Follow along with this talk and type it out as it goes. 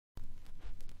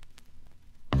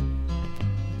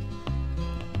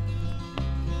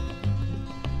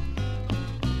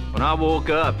When I woke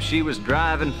up, she was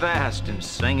driving fast and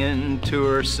singing to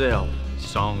herself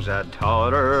songs I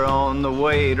taught her on the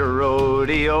way to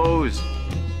rodeos.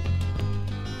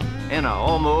 And I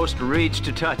almost reached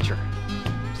to touch her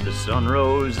as the sun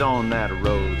rose on that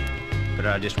road. But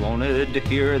I just wanted to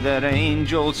hear that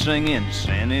angel singing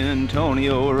San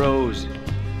Antonio Rose.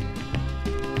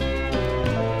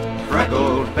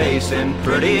 Freckled face and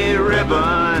pretty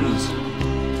ribbons,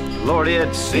 Lord,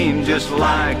 it seemed just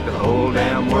like the whole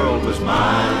damn world was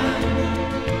mine.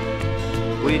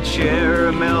 We'd share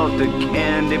a melted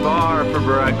candy bar for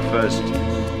breakfast,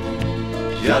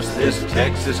 just this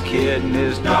Texas kid and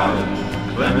his darling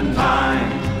Clementine.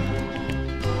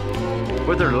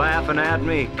 With her laughing at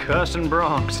me, cussing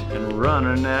broncs, and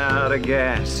running out of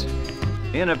gas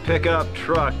in a pickup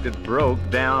truck that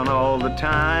broke down all the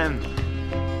time.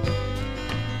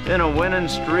 Then a winning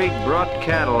streak brought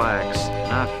Cadillacs.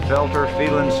 I felt her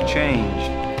feelings change.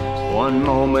 One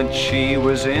moment she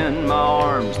was in my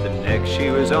arms, the next she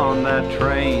was on that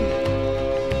train.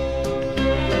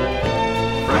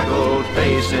 Freckled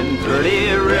face and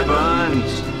pretty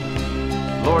ribbons,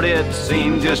 Lord, it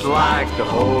seemed just like the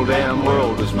whole damn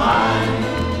world was mine.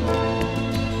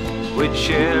 We'd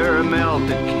share a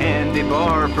melted candy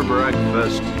bar for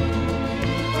breakfast,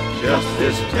 just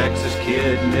this Texas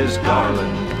kid and his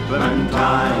darling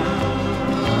Clementine.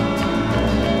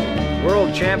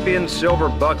 World champion silver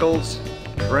buckles,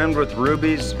 trimmed with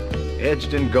rubies,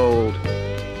 edged in gold.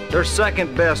 They're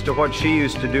second best to what she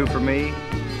used to do for me.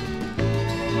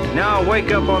 Now I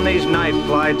wake up on these night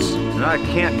flights and I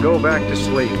can't go back to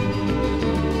sleep.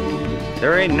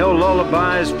 There ain't no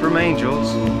lullabies from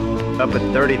angels up at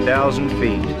 30,000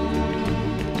 feet.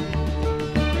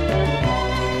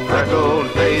 Freckled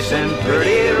face and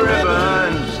pretty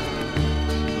ribbons,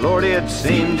 Lord, it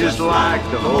seemed just like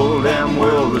the whole damn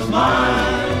world was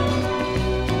mine.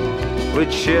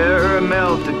 We'd share a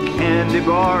melted candy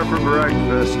bar for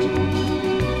breakfast,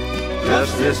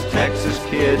 just this Texas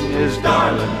kid and his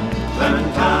darling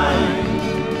Clementine.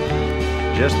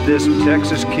 Just this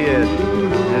Texas kid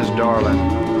and his darling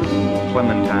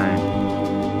Clementine.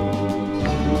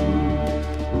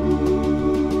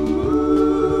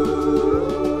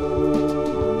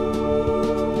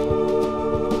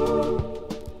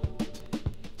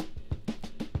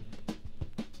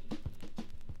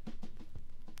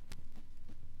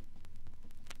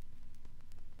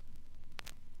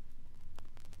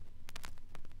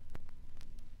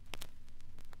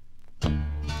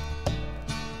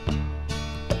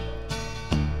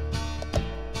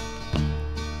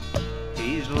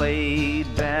 He's laid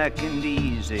back and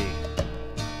easy,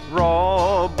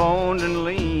 raw-boned and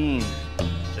lean.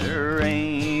 There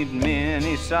ain't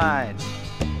many sides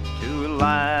to a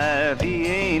life he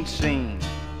ain't seen.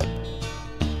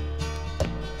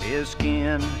 His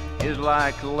skin is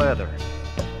like leather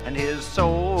and his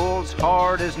soul's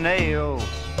hard as nails.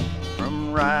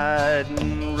 From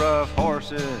riding rough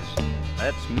horses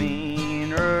that's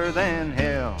meaner than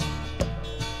hell.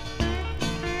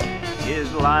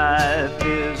 His life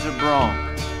is a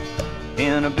bronc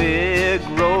in a big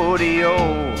rodeo,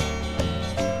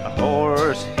 a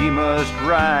horse he must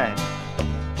ride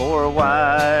for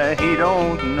why he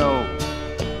don't know.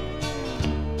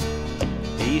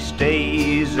 He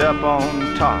stays up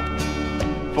on top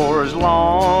for as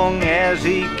long as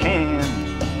he can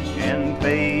and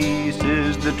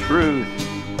faces the truth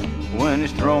when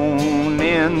he's thrown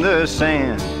in the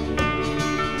sand.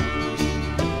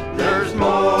 There's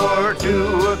more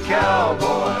to a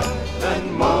cowboy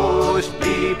than most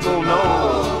people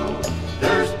know.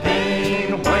 There's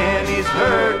pain when he's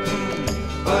hurting,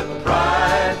 but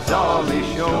pride's all he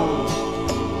shows.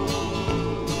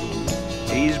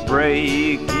 He's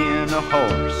breaking a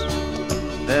horse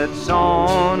that's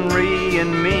ornery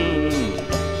and mean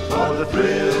for the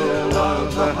thrill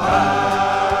of the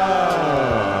high,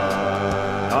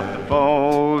 not the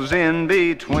falls in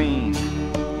between.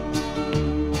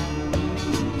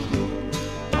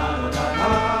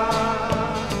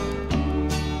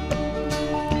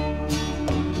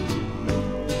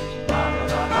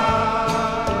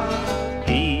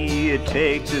 He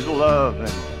takes his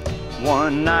loving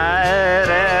one night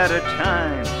at a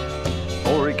time,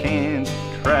 or he can't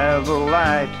travel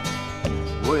light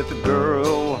with a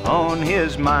girl on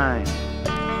his mind.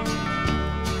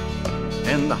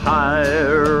 And the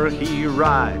higher he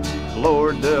rides,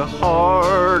 Lord, the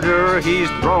harder he's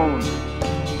thrown.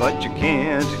 But you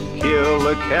can't kill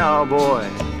a cowboy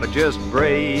by just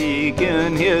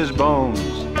breaking his bones.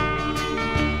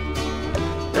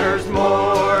 There's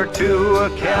more to a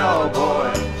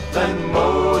cowboy than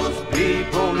most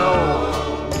people know.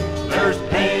 There's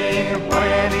pain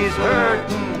when he's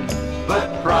hurting,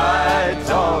 but pride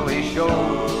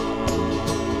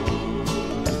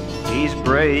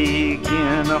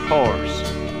breaking a horse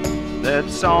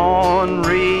that's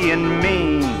ornery and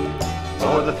mean,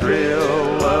 for the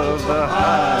thrill of the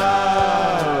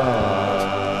high,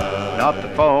 not the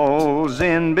falls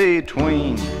in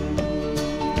between.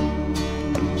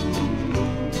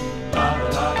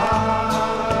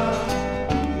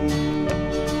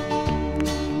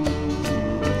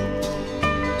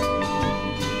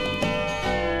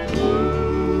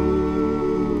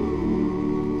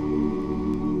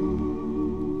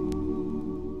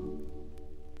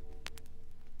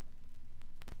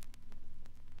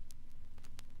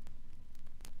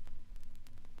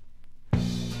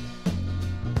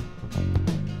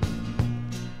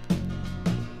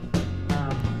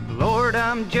 Lord,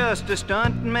 I'm just a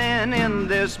stuntman in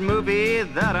this movie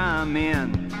that I'm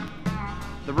in.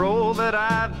 The role that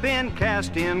I've been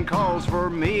cast in calls for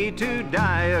me to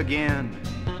die again.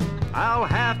 I'll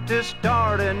have to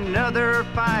start another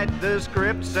fight. The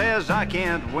script says I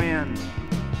can't win.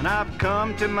 And I've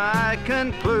come to my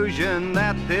conclusion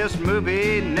that this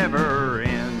movie never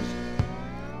ends.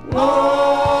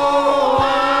 Whoa,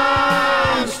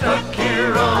 I'm stuck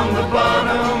here on the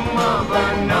bottom of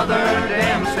another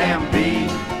damn stampede.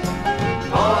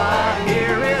 All I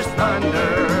hear is thunder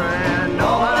and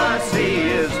all I see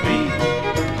is feet.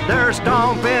 They're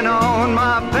stomping on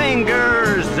my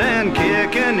fingers and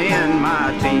kicking in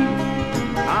my teeth.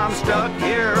 I'm stuck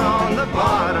here on the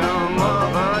bottom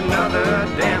of another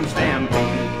damn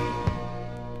stampede.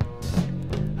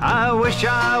 I wish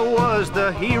I was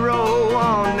the hero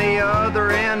on the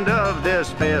other end of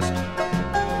this fist.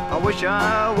 I wish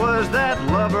I was that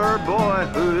lover boy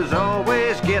who's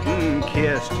always getting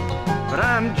kissed. But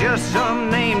I'm just some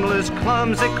nameless,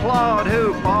 clumsy clod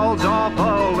who falls off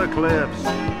all the cliffs.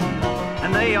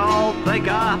 And they all think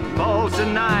I fall so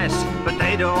nice, but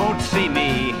they don't see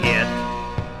me hit.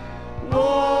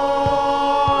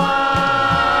 Whoa,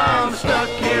 I'm stuck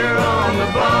here on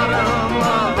the bottom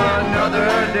of another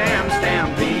damn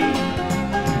stampede.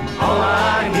 All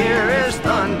I hear is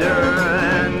thunder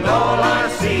and all I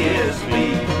see is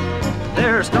feet.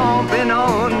 They're stomping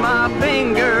on my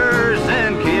fingers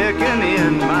and kicking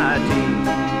in my teeth.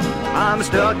 I'm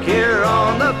stuck here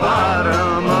on the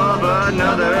bottom of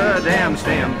another damn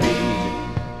stampede.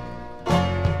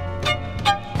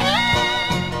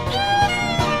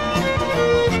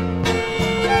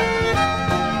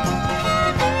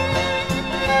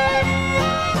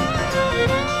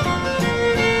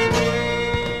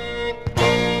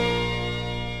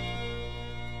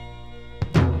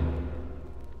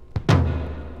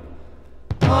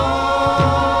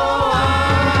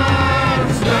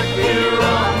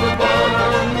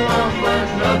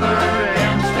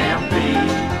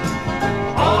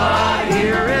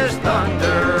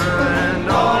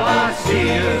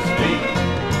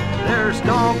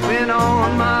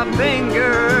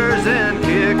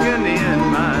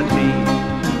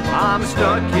 I'm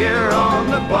stuck here on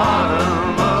the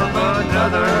bottom of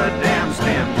another damn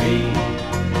stampede.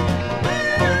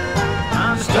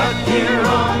 I'm stuck here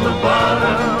on the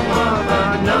bottom of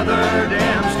another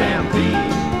damn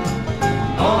stampede.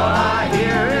 All I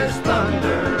hear is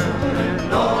thunder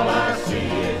and all I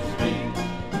see is feet.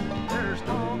 They're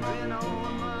stomping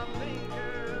on my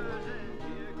fingers and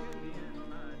kicking in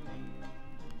my teeth.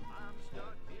 I'm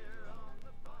stuck here on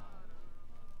the bottom.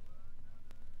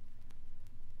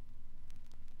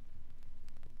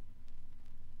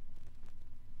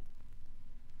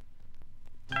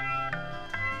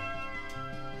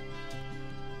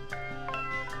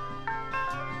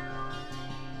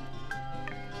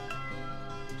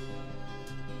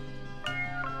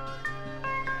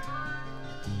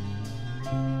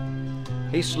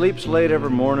 He sleeps late every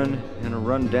morning in a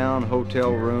run-down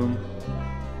hotel room,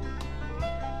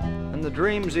 and the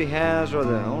dreams he has are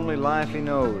the only life he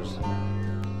knows.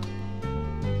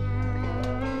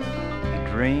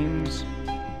 He dreams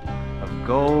of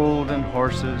gold and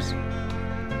horses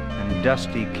and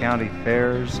dusty county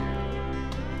fairs,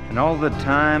 and all the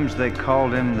times they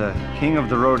called him the king of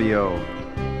the rodeo.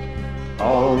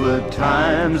 All the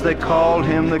times they called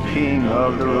him the king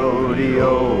of the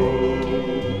rodeo.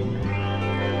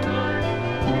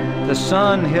 The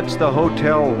sun hits the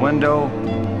hotel window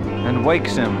and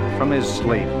wakes him from his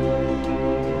sleep.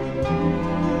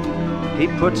 He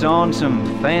puts on some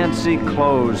fancy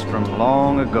clothes from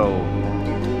long ago.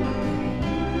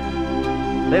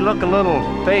 They look a little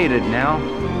faded now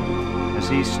as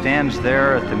he stands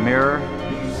there at the mirror.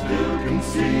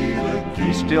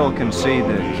 He still can see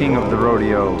the king of the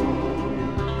rodeo.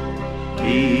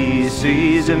 He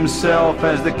sees himself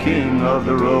as the king of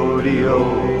the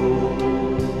rodeo.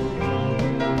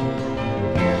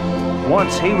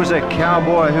 Once he was a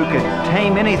cowboy who could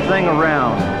tame anything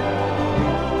around.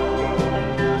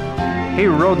 He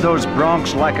rode those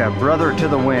broncs like a brother to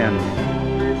the wind.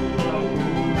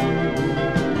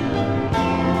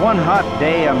 One hot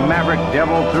day, a maverick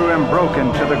devil threw him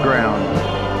broken to the ground.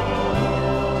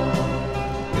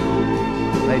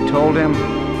 They told him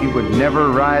he would never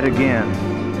ride again.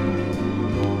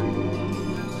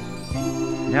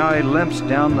 Now he limps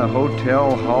down the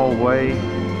hotel hallway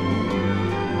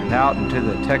and out into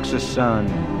the Texas sun.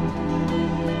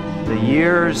 The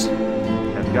years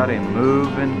have got him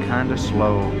moving kind of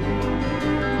slow.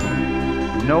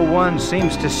 No one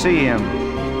seems to see him,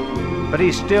 but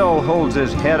he still holds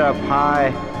his head up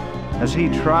high as he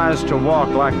tries to walk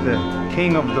like the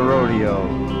king of the rodeo.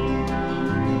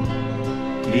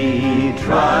 He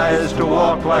tries to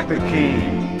walk like the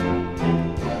king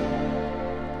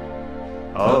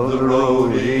of the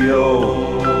rodeo.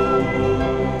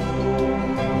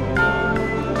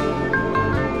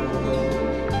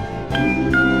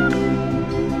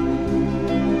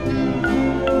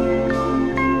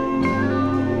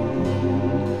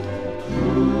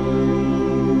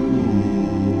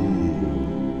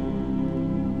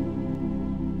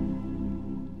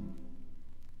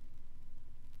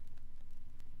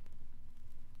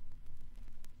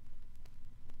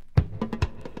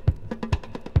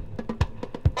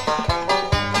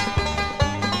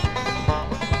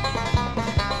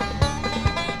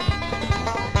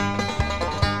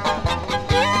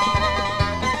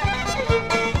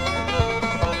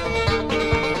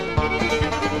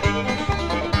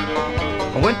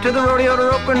 Went to the rodeo to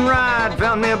rope and ride,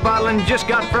 found me a bottle and just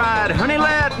got fried. Honey,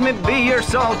 let me be your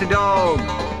salty dog.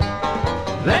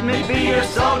 Let me be your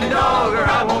salty dog, or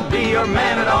I won't be your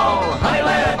man at all. Honey,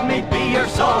 let me be your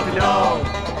salty dog.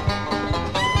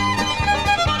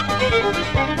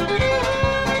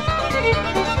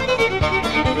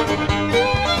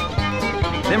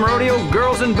 Them rodeo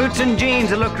girls in boots and jeans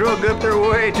that look real good, they're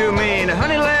way too mean.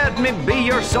 Honey, let me be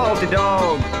your salty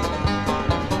dog.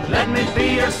 Let me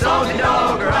be your salty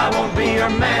dog, or I won't be your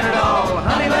man at all.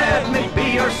 Honey, let me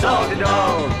be your salty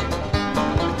dog.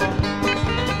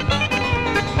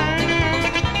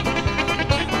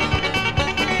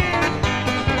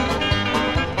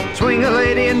 Swing a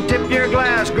lady and tip your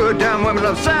glass. Good time women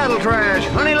love saddle trash.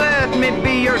 Honey, let me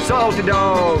be your salty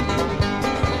dog.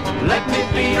 Let me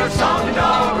be your salty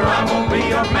dog, or I won't be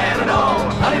your man at all.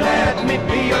 Honey, let me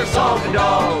be your salty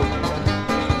dog.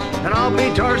 And I'll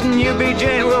be Tarzan, you be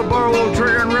Jane. We'll borrow old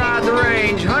trigger and ride the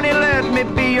range. Honey, let me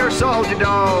be your salty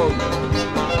dog.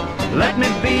 Let me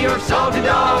be your salty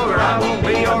dog, or I won't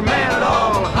be your man at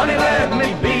all. Honey, let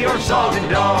me be your salty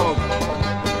dog.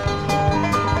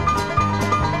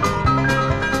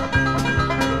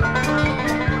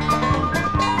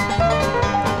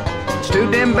 It's too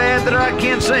damn bad that I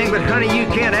can't sing, but honey, you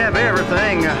can't have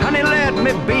everything. Honey, let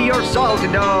me be your salty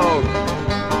dog.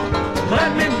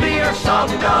 Let me be your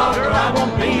salty dog, or I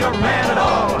won't be your man at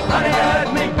all. Honey,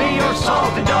 let me be your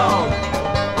salty dog.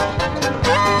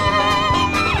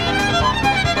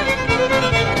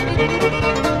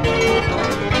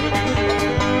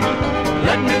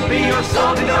 Let me be your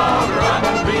salty dog, or I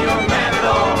won't be your man at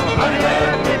all. Honey,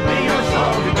 let me be your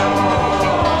salty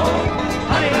dog.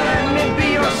 Honey, let me be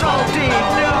your salty dog.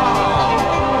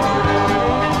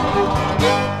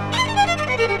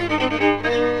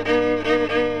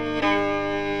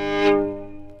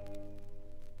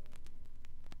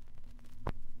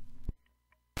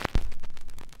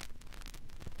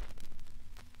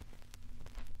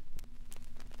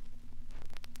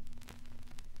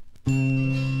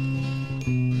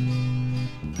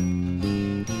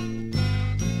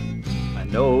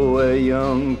 I know a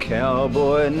young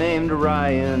cowboy named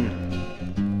Ryan,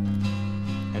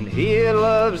 and he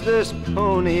loves this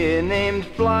pony named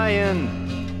Flyin'.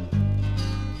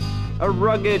 A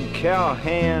rugged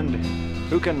cowhand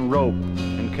who can rope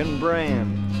and can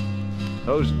brand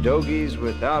those dogies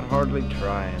without hardly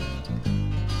trying.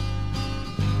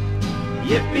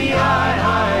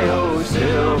 Yippee-hi-hi-oh,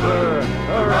 Silver,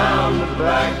 around the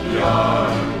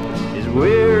backyard. He's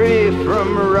weary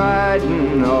from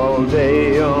riding all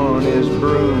day on his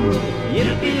broom.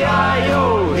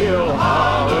 Yippee-hi-yo, he'll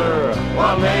holler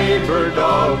while neighbor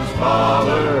dogs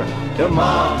follow to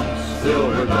Mom's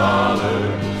Silver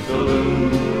Dollar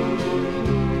Saloon.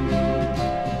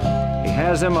 He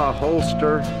has him a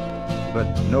holster, but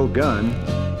no gun.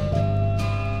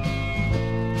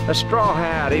 A straw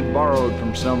hat he borrowed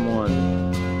from someone.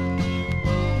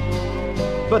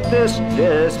 But this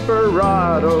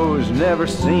desperado's never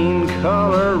seen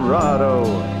Colorado.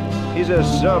 He's a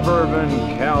suburban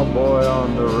cowboy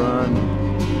on the run.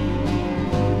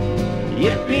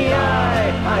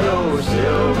 Yippee-yi-hi-yo,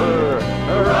 Silver,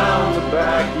 around the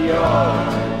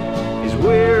backyard. He's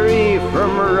weary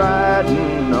from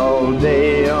riding all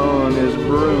day on his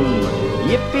broom.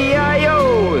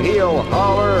 Yippee-yi-yo, he'll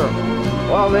holler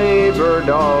while neighbor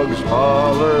dogs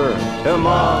holler to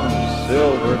Mom's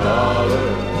Silver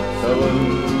Dollar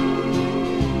Saloon.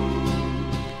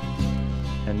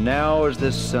 And now as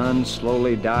the sun's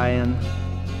slowly dying,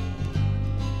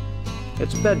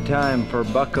 it's bedtime for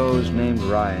buckos named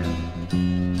Ryan.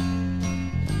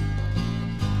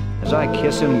 As I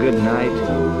kiss him goodnight,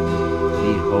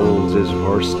 he holds his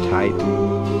horse tight,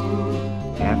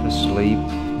 half asleep,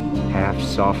 half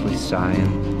softly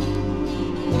sighing.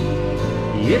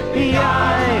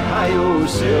 Yippee-yi-hi-yo,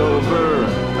 Silver,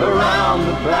 around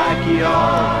the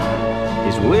backyard.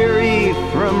 He's weary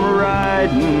from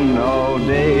riding all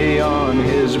day on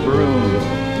his broom.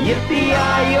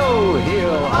 Yippee-yi-yo,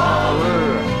 he'll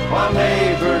holler while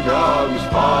neighbor dogs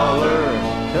holler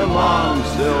to Mom's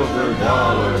Silver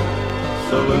Dollar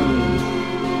Saloon.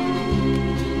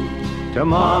 To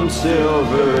Mom's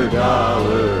Silver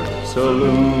Dollar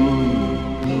Saloon.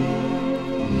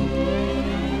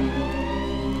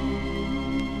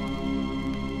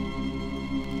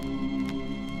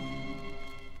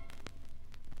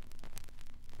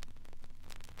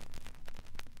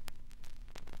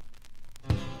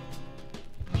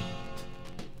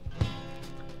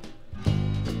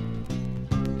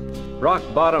 Rock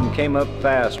bottom came up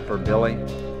fast for Billy.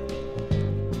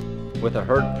 With a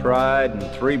hurt pride and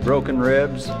 3 broken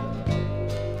ribs,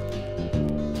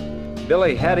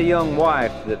 Billy had a young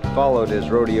wife that followed his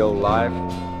rodeo life.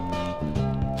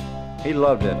 He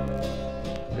loved it,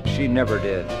 but she never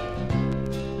did.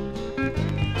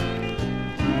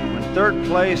 When third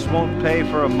place won't pay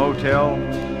for a motel,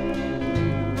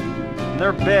 and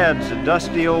their bed's a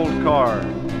dusty old car,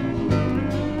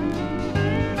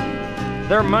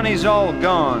 their money's all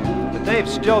gone, but they've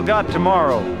still got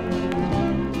tomorrow.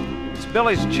 It's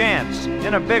Billy's chance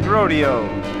in a big rodeo.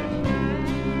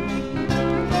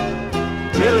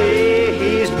 Billy,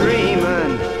 he's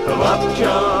dreaming of up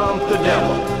jump the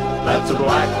devil. That's a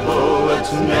black bull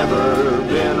that's never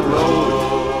been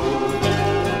rode.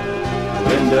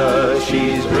 Linda,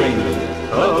 she's dreaming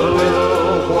of a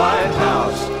little white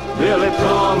house. Billy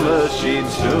promised she'd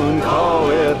soon call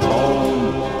it home.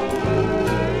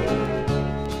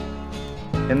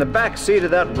 In the back seat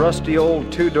of that rusty old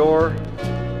 2-door,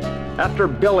 after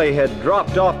Billy had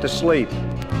dropped off to sleep,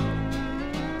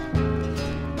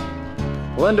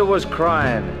 Linda was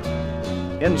crying.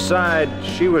 Inside,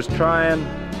 she was trying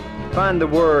to find the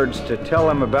words to tell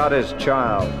him about his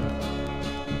child.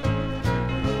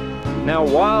 Now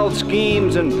wild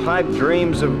schemes and pipe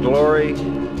dreams of glory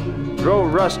grow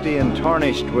rusty and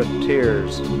tarnished with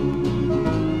tears.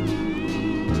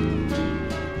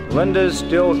 Linda's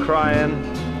still crying,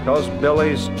 'cause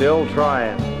Billy's still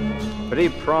trying, but he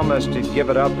promised he'd give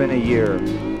it up in a year.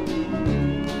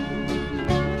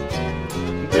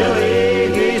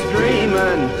 Billy, he's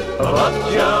dreaming of up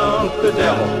jump the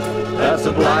devil. That's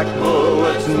a black bull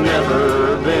that's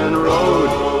never been rode.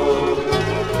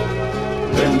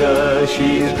 Linda,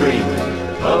 she's dreaming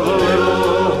of a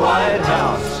little white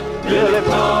house. Billy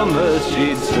promised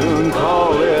she'd soon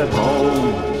call it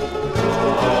home.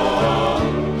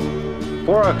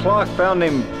 4 o'clock found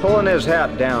him pulling his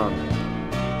hat down.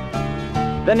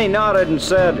 Then he nodded and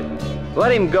said,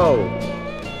 "Let him go."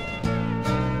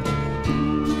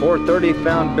 4:30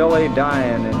 found Billy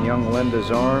dying in young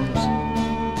Linda's arms.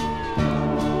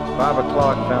 5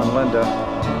 o'clock found Linda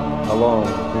alone.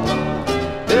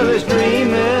 Billy's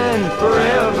dreaming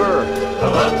forever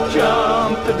of up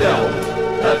jump the devil.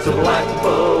 That's a black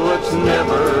bull that's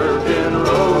never been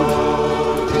rode.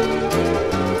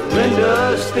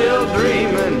 Linda's still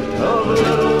dreaming of a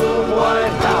little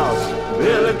white house.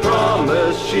 Billy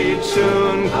promised she'd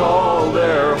soon call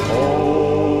their home.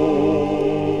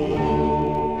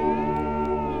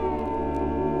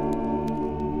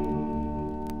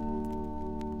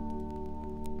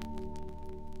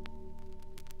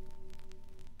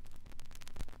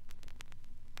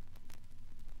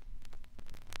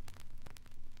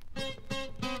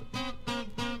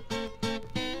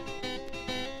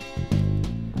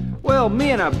 Well,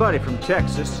 me and a buddy from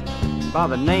Texas by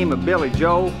the name of Billy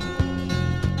Joe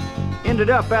ended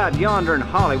up out yonder in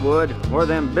Hollywood where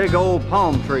them big old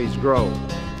palm trees grow.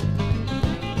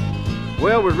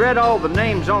 Well, we read all the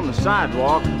names on the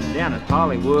sidewalk down at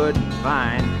Hollywood and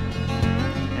Vine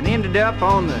and ended up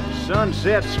on the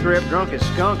Sunset Strip drunk as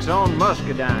skunks on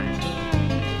muscadine.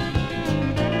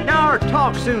 Now our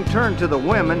talk soon turned to the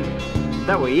women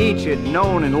that we each had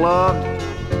known and loved.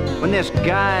 when this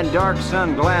guy in dark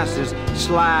sunglasses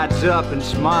slides up and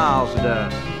smiles at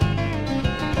us.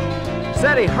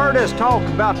 Said he heard us talk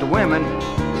about the women,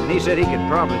 and he said he could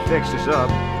probably fix us up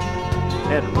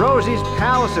at Rosie's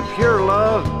Palace of Pure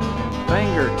Love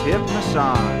Fingertip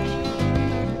Massage.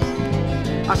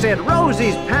 I said,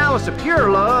 Rosie's Palace of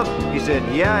Pure Love? He said,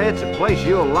 yeah, it's a place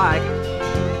you'll like.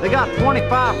 They got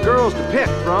 25 girls to pick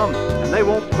from, and they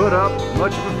won't put up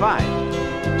much of a fight.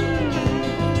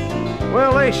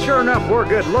 Well, they sure enough were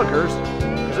good lookers,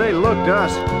 because they looked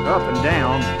us up and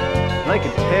down. They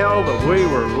could tell that we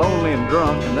were lonely and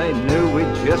drunk, and they knew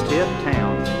we'd just hit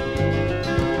town.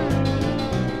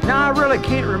 Now, I really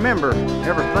can't remember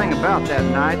everything about that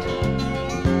night,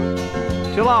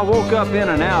 till I woke up in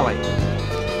an alley,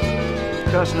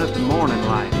 cussing at the morning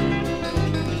light.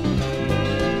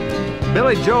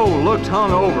 Billy Joe looked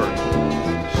hungover,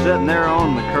 sitting there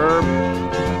on the curb,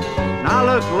 and I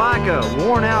looked like a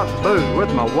worn-out boot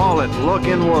with my wallet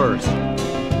looking worse.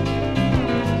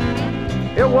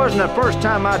 It wasn't the first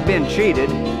time I'd been cheated,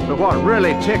 but what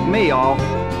really ticked me off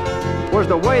was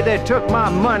the way they took my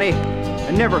money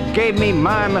and never gave me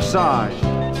my massage.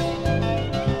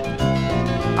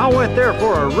 I went there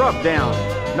for a rub-down,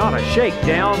 not a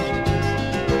shakedown.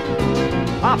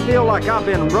 I feel like I've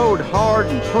been rode hard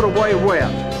and put away wet.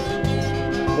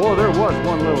 Boy, there was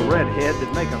one little redhead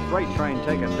that'd make a freight train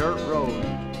take a dirt road.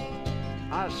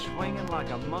 I was swinging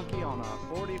like a monkey on a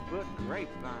 40-foot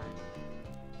grapevine.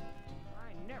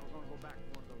 I ain't never gonna go back to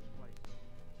one of those places.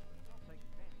 I'll take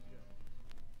advantage of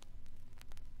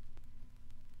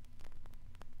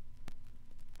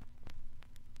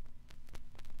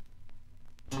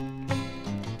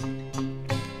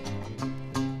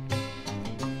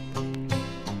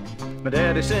it. My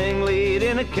daddy sang lead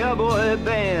in a cowboy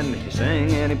band. He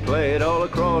sang and he played all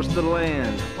across the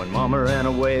land. When Mama ran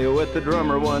away with the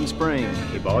drummer one spring,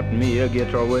 he bought me a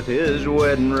guitar with his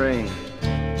wedding ring.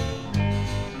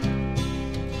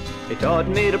 He taught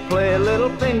me to play a little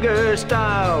finger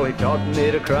style. He taught me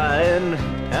to cry and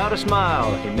how to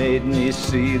smile. He made me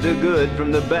see the good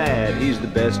from the bad. He's the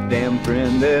best damn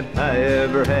friend that I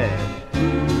ever had.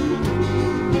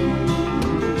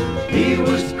 He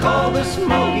was called the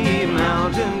Smoky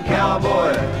Mountain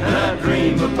Cowboy, and I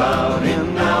dream about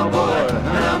him now, boy, and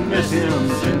I miss him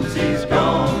since he's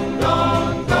gone,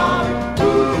 gone, gone.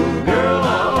 Ooh, girl,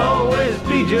 I'll always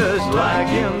be just like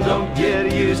him. Don't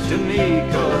get used to me,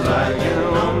 'cause I can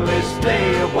only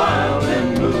stay a while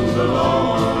and move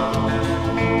along.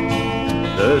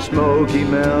 The Smoky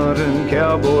Mountain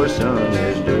Cowboy son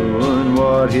is doing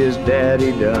what his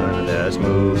daddy done, and that's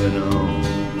moving on.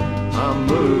 I'm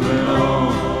moving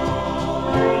on.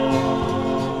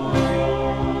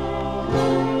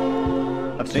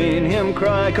 I've seen him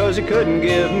cry 'cause he couldn't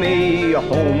give me a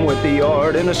home with a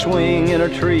yard and a swing and a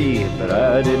tree. But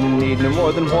I didn't need no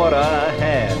more than what I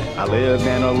had. I lived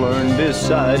and I learned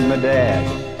beside my dad.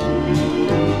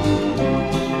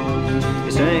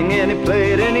 He sang and he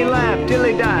played and he laughed till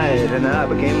he died, and I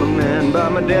became a man by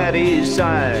my daddy's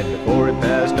side. Before he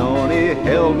passed on, he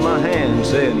held my hand,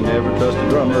 saying never trust a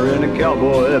drummer in a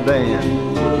cowboy band.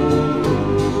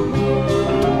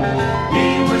 He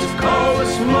was called the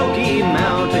Smoky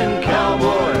Mountain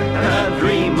Cowboy, and I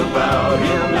dream about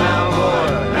him now, boy,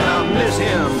 and I miss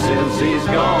him since he's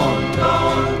gone,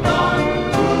 gone, gone.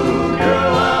 Ooh,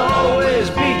 girl, I'll always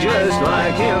be just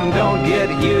like him. Don't get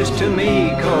used to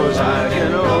me, 'cause I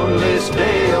can only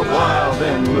stay a while,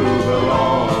 then move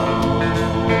along.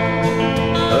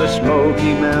 A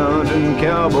Smoky Mountain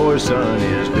Cowboy son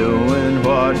is doing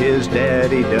what his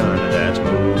daddy done, and that's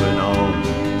moving on.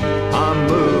 I'm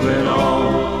moving on.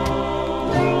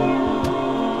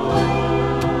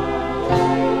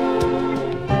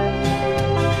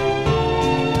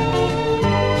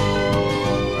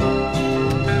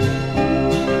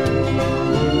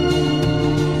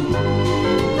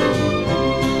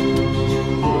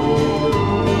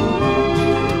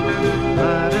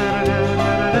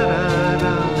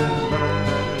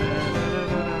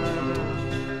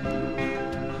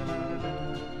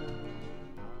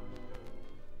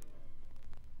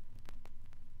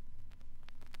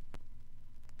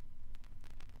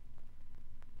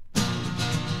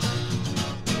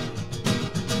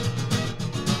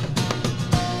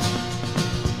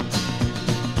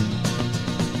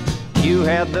 You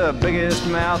had the biggest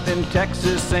mouth in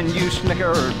Texas and you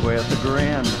snickered with a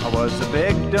grin. I was a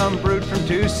big dumb brute from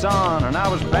Tucson and I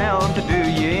was bound to do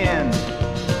you in.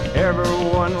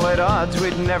 Everyone laid odds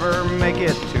we'd never make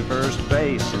it to first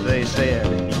base. They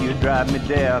said you'd drive me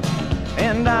deaf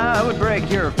and I would break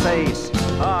your face.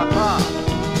 Ha ha.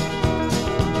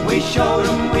 We showed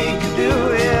them we could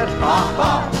do it. Ha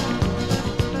ha.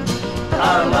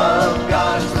 Our love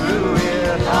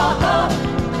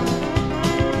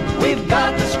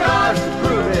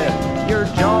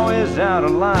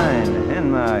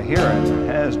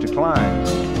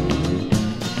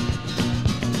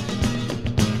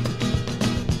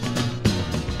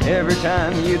Every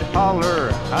time you'd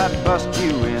holler, I'd bust you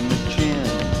in the chin.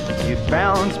 You'd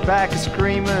bounce back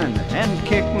screaming and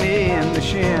kick me in the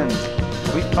shins.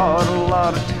 We fought a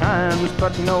lot of times,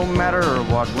 but no matter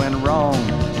what went wrong,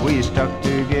 we stuck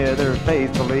together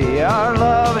faithfully. Our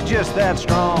love is just that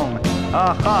strong.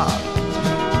 Ha-ha.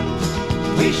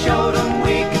 We showed them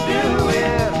we could do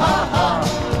it. Ha-ha.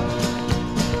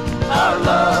 Our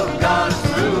love got us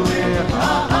through it.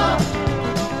 Ha-ha.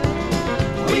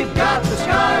 We've got the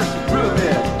scars to prove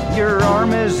it. Your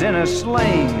arm is in a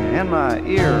sling, and my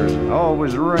ears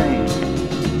always ring.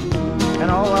 And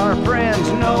all our friends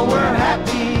know we're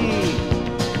happy.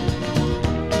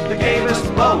 They gave us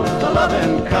both a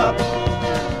loving cup.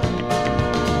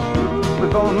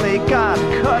 We've only got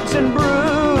cuts and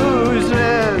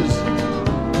bruises,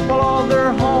 while all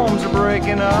their homes are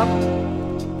breaking up.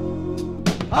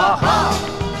 Ha-ha.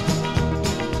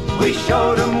 We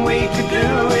showed them we could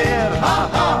do it.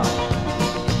 Ha-ha.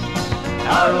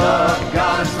 Our love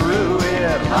got us through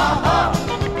it. Ha-ha.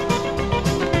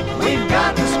 We've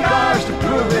got the scars to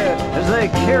prove it. As they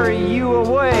carry you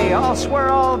away, I'll swear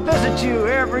I'll visit you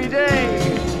every day.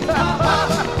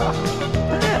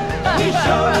 We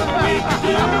showed them we could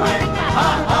do it.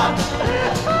 Ha-ha.